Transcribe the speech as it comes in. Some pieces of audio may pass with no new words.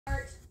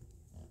I'll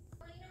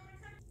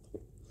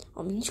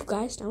meet you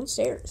guys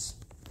downstairs.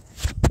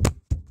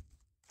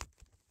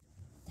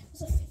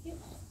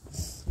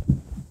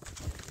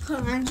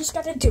 I just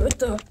gotta do it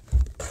the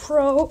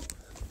pro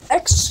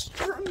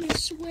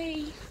extremis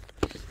way.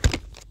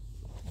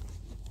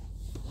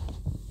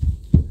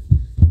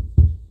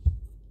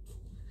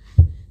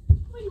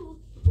 What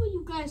are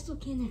you guys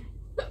looking at?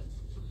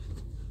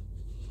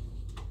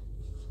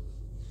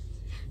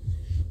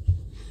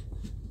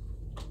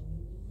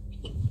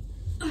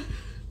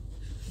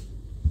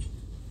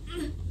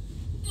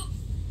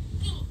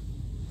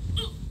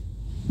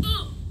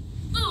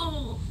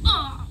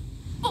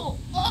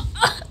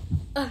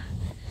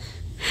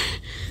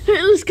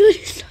 It was good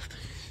stuff.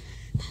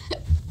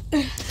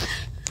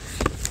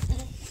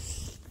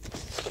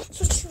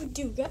 So what should we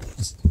do,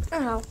 guys? I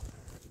don't know.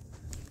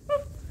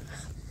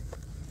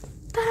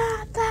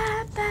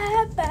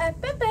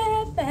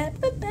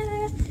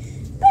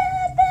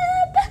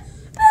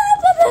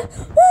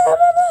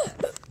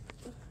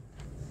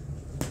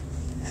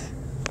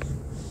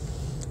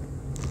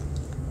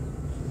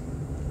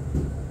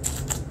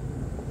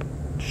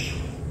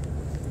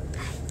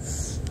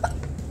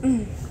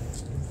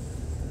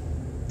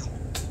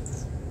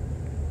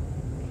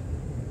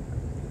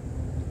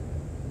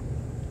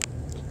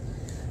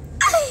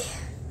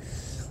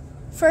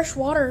 Fresh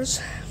waters.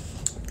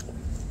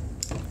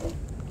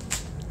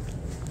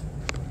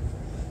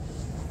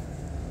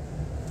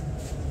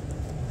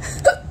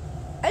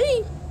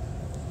 Hey.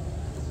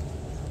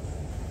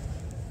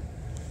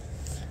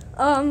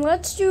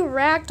 Let's do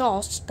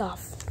ragdoll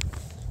stuff.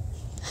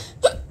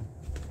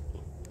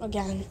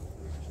 Again.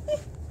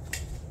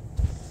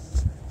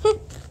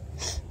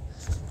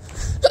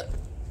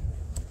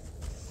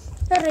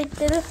 Alright,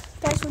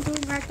 guys, we're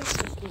doing ragdoll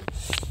stuff.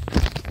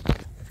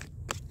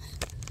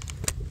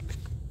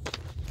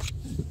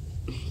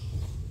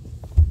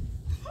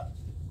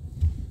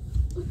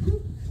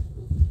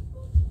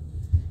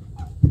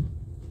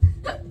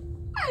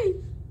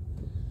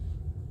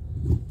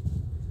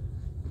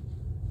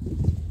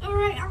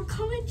 Alright, I'm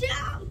coming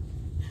down.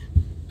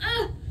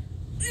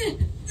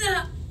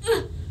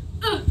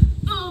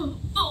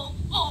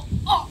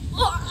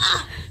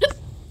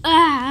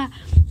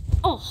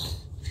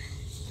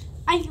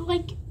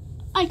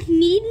 I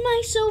need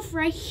myself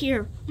right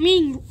here.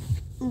 I'm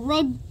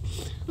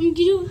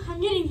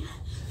getting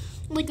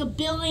like 1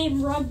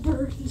 billion rug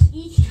burns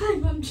each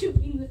time I'm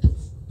doing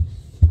this.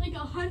 Like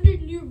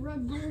 100 new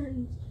rug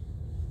burns.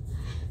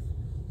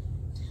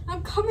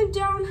 I'm coming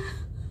down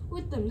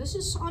with them. This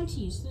is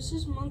Santis. This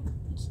is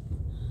Monkers.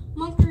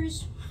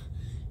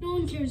 No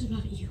one cares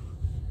about you.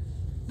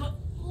 But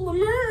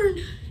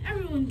Lemern,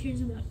 everyone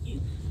cares about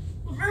you.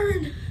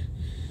 Lemern,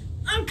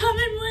 I'm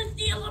coming with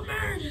you,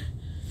 Lemern.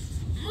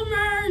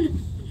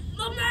 Lemern,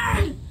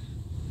 Lemern.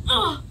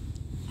 Oh,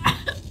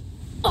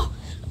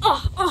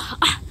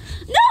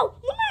 no,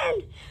 Lemern.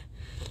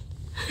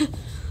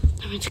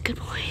 Lemern's a good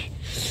boy.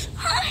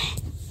 Hi,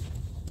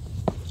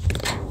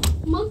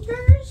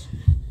 Monkers.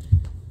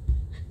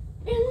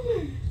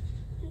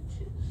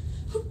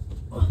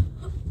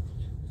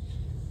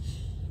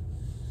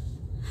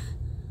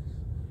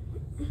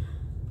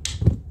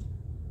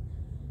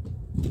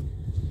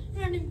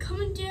 And I'm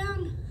coming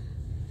down.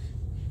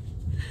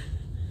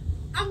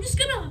 I'm just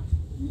gonna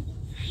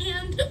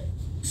hand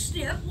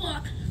stand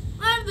walk.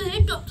 I have the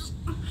hiccups.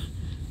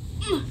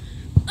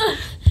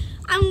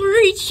 I'm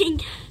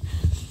reaching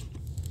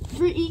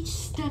for each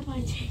step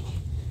I take.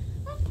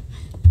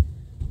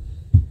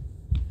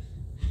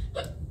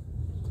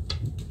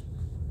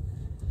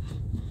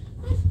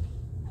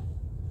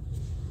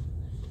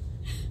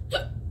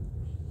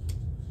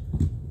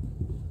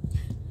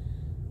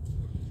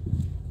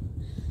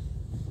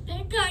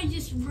 That guy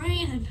just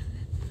ran.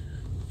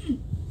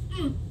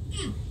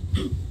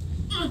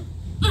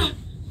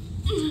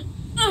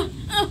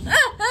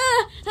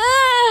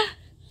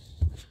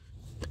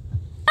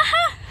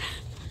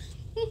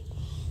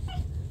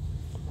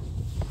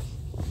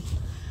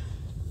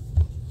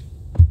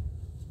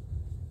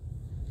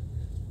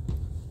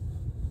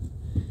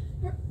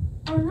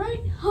 All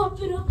right,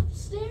 hopping up the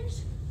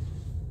stairs.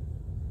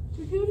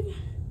 We're doing it again.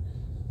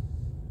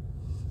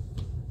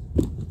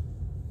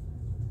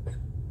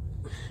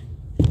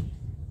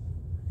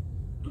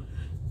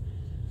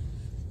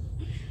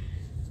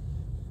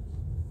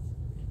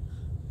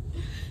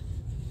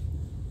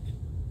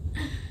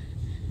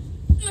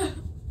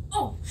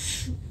 Oh,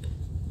 shoot.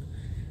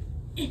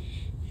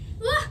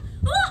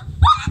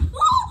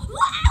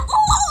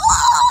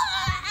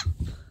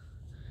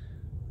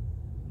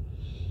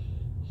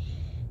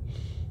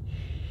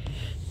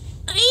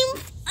 I'm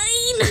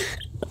fine.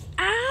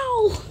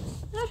 Ow,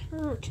 that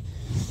hurt.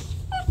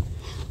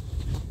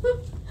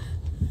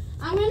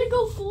 I'm gonna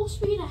go full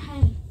speed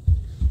ahead.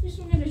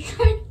 I'm gonna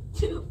try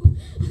to go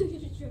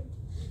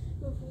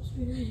full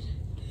speed ahead.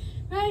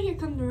 Right, here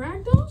come the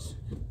ragdolls.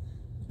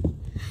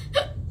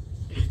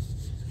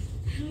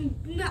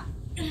 No.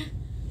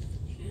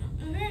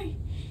 Alright,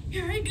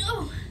 here I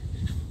go.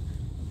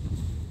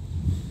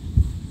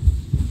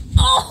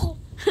 Oh!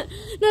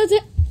 That's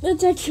it.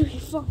 That's actually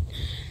fun.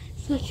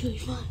 It's actually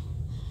fun.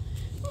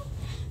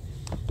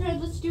 Alright,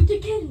 let's do it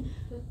again.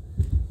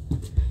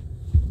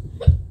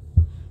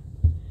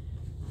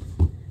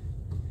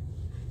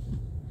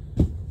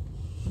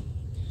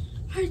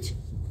 Alright.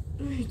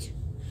 Alright.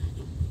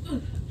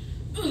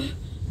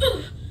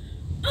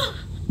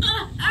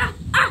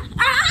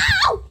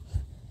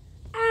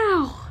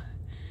 Ow!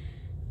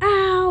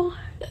 Ow!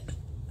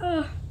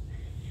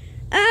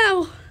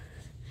 Ow!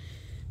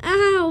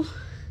 Ow!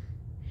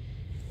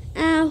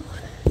 Ow!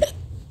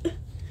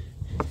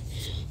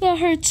 That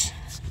hurts.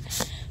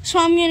 So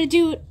I'm gonna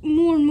do it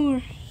more and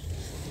more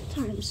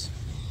times.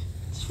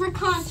 It's for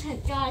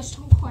content, guys.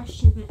 Don't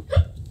question it.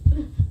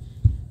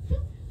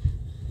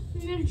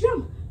 You're gonna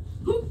jump.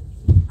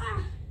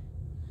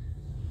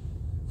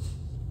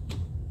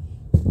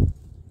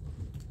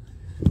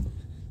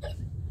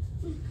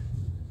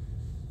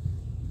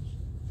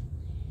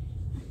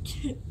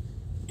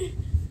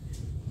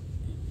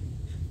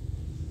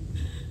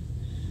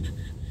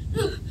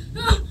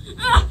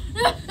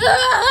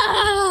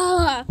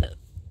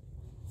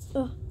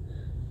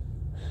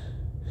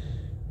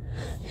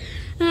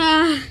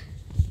 Ah.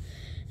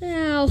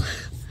 Ow.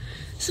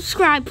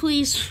 Subscribe,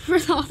 please, for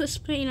all this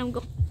pain I'm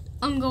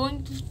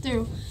going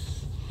through.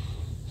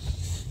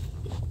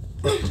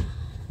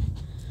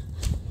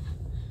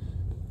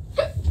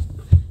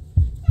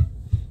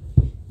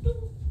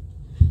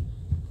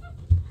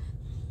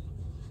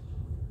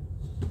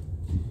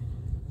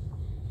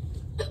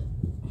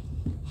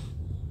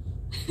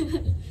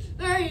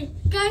 Alright,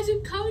 guys,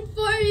 I'm coming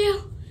for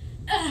you.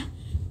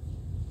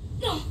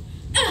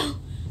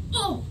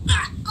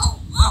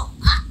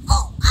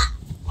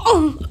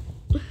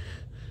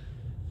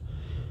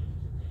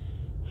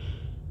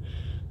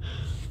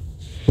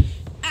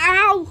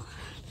 Ow!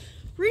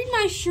 Read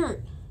my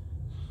shirt.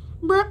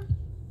 Bruh.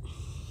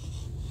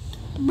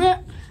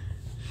 Bruh.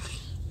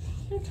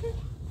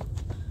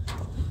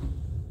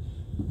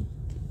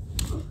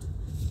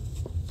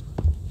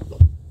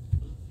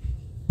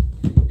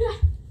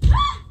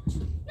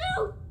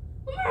 No!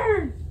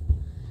 Lemurn!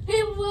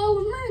 Hey, well,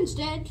 Lemurn's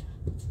dead.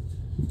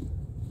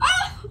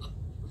 Ah!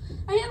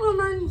 I hit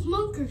Lemurn's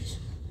munkers.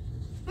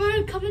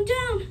 Alright, coming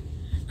down.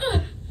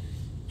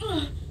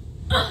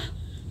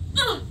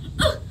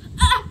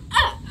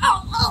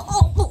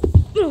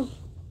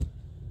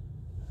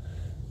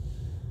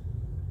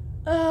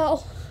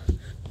 Ow.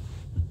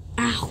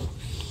 Ow.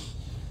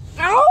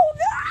 Ow,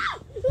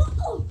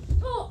 no!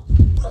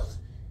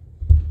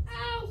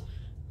 Ow.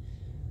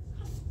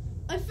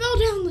 I fell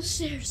down the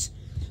stairs.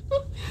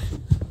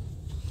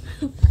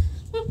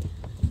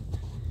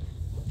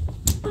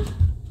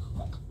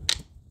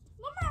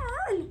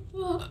 Lemurn!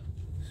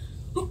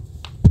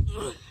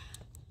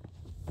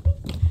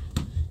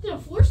 Did a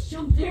force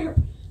jump there.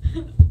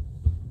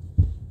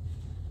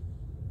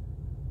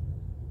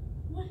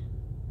 What?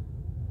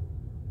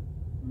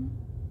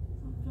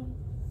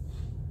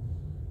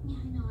 Yeah,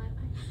 I know. I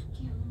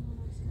can't remember what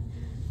I was going to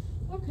do.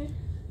 Okay.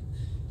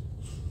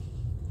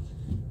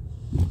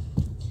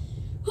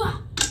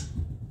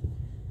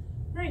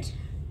 Right.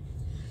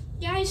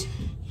 Guys,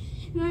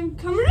 I'm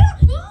coming up.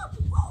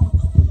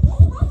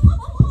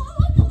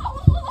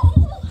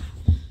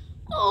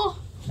 Oh.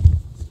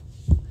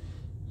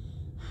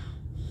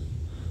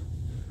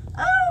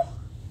 Oh.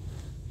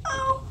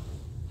 Oh.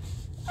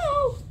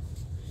 Oh.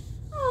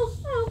 Oh.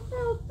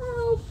 Oh.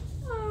 Oh.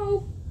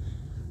 Oh.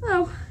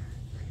 Oh.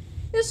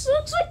 This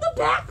looks like the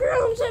back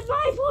rooms at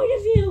my point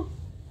of view.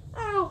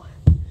 Ow.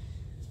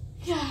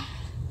 Yeah.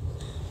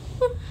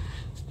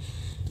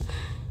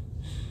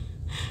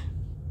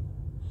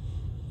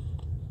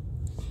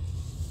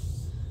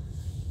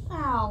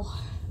 Ow.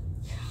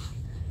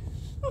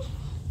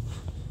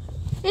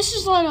 This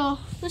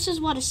is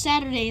what a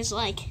Saturday is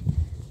like.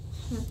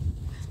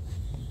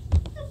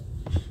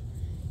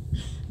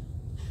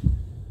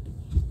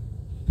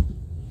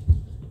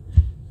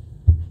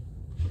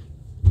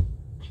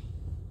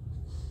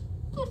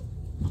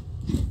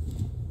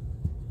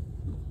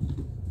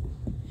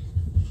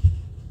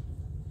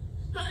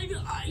 Hi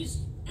guys.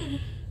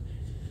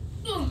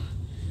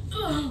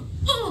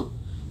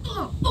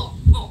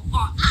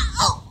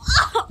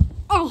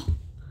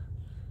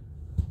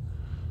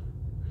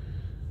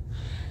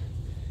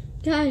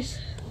 Guys,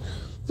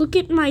 look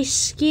at my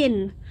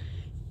skin.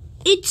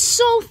 It's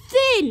so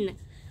thin.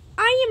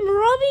 I am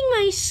rubbing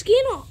my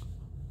skin off.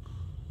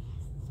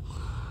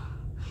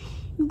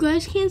 You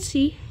guys can't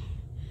see,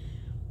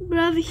 but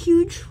I have a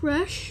huge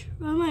rash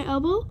around my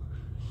elbow.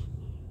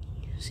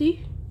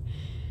 See?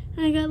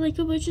 And I got like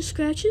a bunch of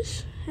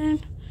scratches.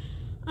 And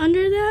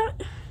under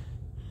that,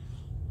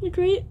 like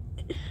right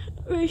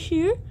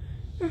here,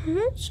 it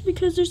hurts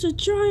because there's a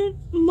giant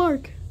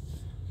mark.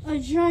 A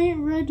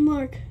giant red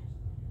mark.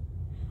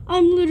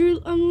 I'm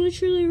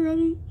literally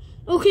rubbing.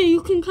 Okay,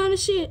 you can kind of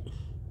see it.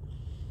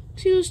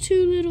 See those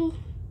two little.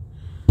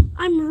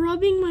 I'm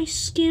rubbing my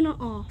skin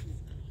off.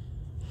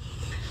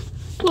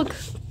 Look.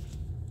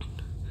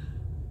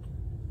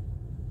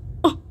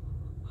 Oh.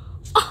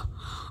 Ah.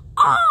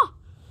 Ah.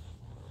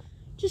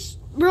 Just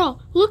Bro,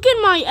 look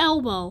at my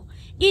elbow.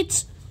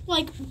 It's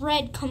like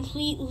red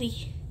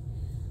completely.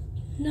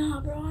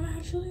 Nah, bro, I'm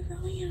actually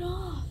rubbing it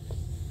off.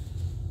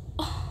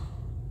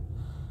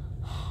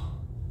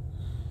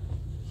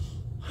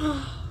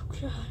 Oh,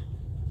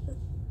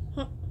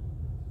 God.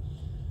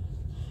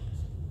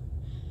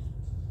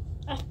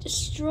 I've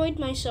destroyed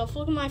myself.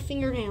 Look at my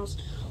fingernails.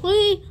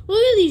 Look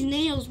at these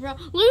nails, bro.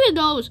 Look at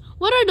those.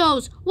 What are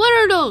those? What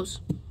are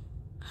those?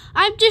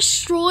 I've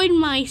destroyed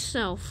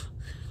myself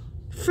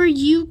for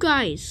you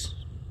guys.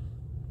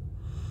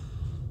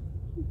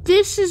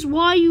 This is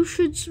why you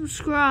should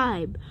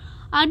subscribe.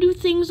 I do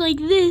things like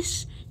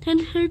this to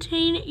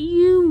entertain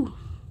you.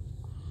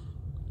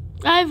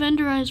 I have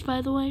ender eyes,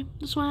 by the way.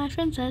 That's what my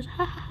friend says.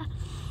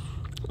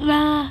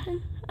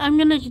 I'm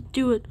gonna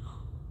do it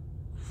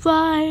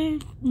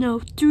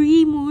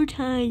 3 more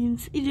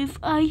times. And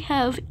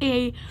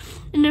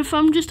if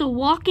I'm just a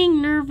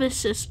walking nervous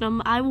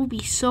system, I will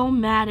be so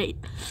mad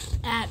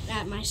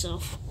at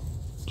myself.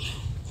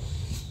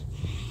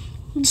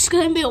 I'm just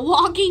gonna be a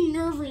walking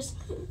nervous.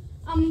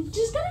 I'm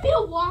just gonna be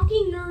a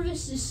walking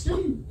nervous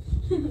system.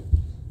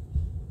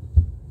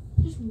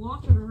 Just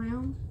walking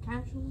around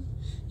casually,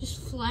 just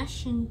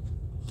flesh and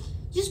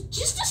I'm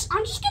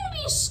just gonna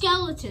be a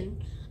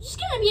skeleton. I'm just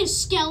gonna be a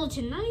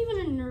skeleton, not even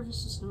a nervous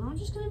system. I'm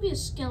just gonna be a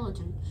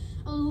skeleton,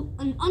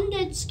 an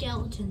undead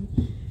skeleton.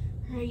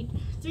 All right,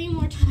 3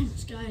 more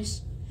times,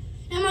 guys.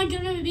 Am I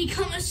gonna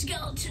become a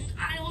skeleton?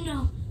 I don't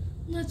know.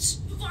 Let's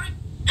find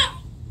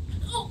out.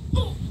 Oh,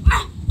 oh,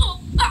 ah, oh,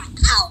 ah,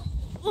 ow.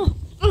 Oh,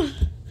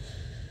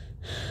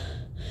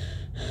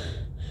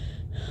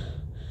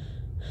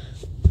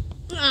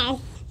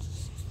 Ow.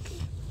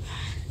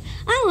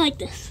 I like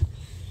this.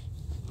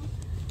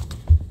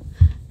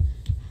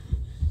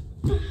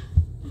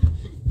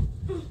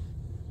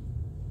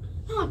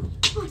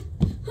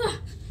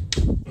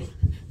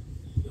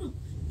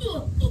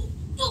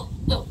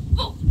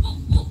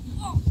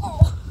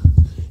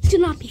 This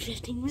cannot be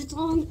 15 minutes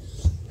long.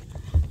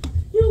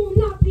 It will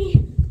not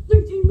be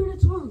 13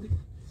 minutes long.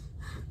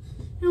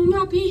 It will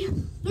not be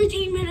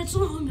 13 minutes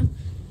long.